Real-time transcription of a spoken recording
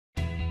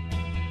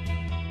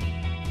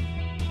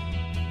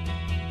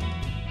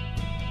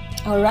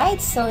Alright,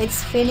 so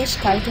it's finished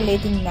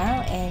calculating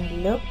now,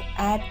 and look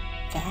at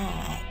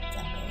that.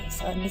 Okay,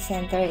 so in the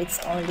center it's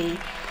only,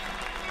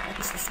 what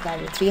is this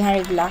value?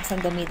 300 lux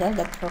in the middle,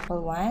 that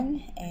purple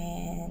one.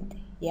 And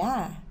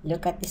yeah,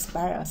 look at this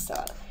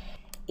Barrisol.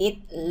 It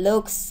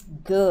looks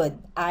good.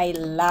 I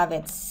love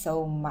it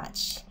so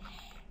much.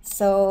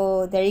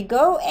 So there you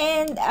go.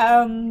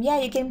 And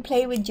yeah, you can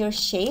play with your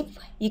shape.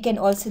 You can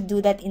also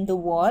do that in the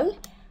wall.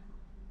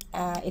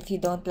 If you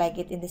don't like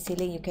it in the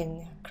ceiling, you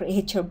can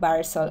create your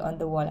Barrisol on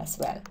the wall as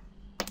well.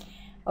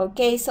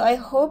 Okay, so I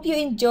hope you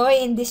enjoy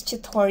in this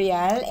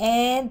tutorial,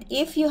 and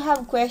if you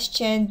have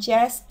question,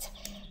 just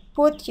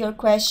put your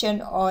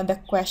question on the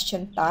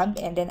question tab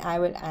and then I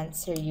will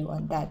answer you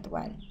on that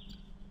one.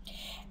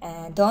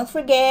 And don't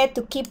forget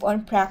to keep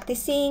on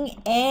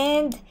practicing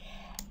and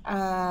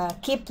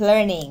keep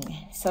learning.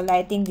 So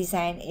lighting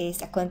design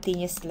is a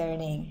continuous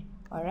learning.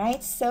 All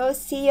right, so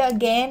see you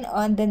again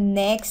on the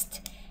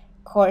next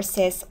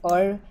courses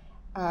or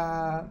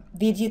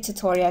video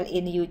tutorial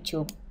in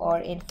YouTube or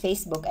in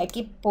Facebook. I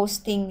keep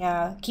posting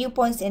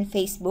coupons in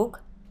Facebook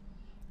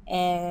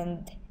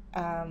and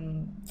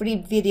free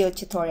video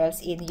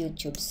tutorials in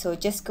YouTube. So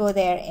just go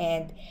there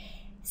and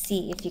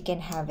see if you can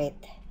have it.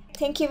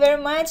 Thank you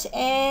very much,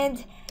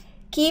 and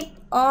keep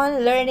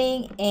on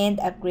learning and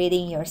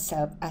upgrading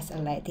yourself as a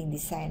lighting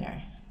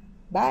designer.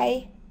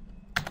 Bye!